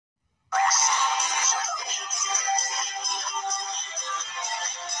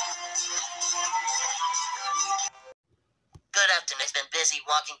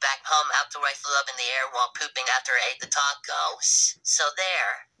I flew up in the air while pooping after I ate the tacos. So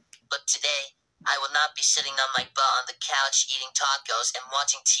there. But today, I will not be sitting on my butt on the couch eating tacos and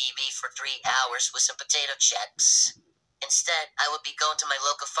watching TV for 3 hours with some potato chips. Instead, I will be going to my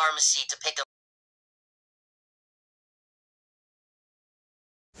local pharmacy to pick up.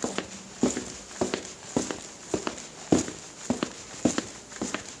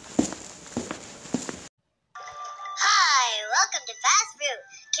 Hi, welcome to Fast Food.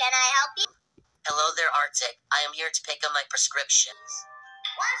 Can I help you? Hello there, Arctic. I am here to pick up my prescriptions.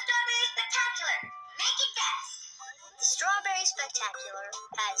 One Strawberry Spectacular. Make it fast. The Strawberry Spectacular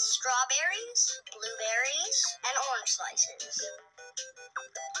has strawberries, blueberries, and orange slices.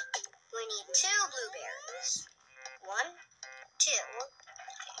 We need 2 blueberries. 1, 2.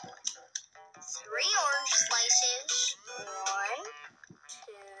 3 orange slices. 1,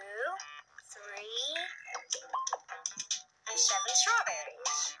 2, 3, and 7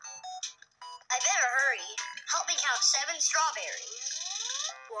 strawberries. I better hurry. Help me count 7 strawberries.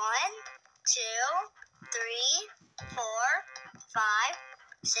 1, 2, 3, 4, 5,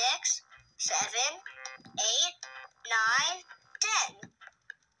 6, 7, 8, 9, 10.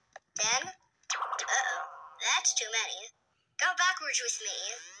 10. Uh-oh, that's too many. Go backwards with me.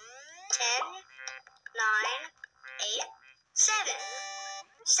 10, 9, 8, 7.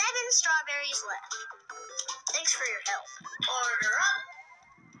 7 strawberries left. Thanks for your help. Order up.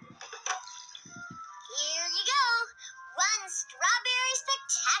 Here you go. 1 Strawberry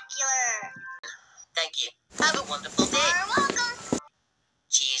Spectacular. Thank you. Have a wonderful day. You're welcome.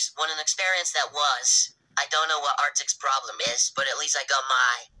 Geez, what an experience that was. I don't know what Arctic's problem is, but at least I got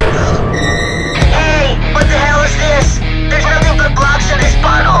my...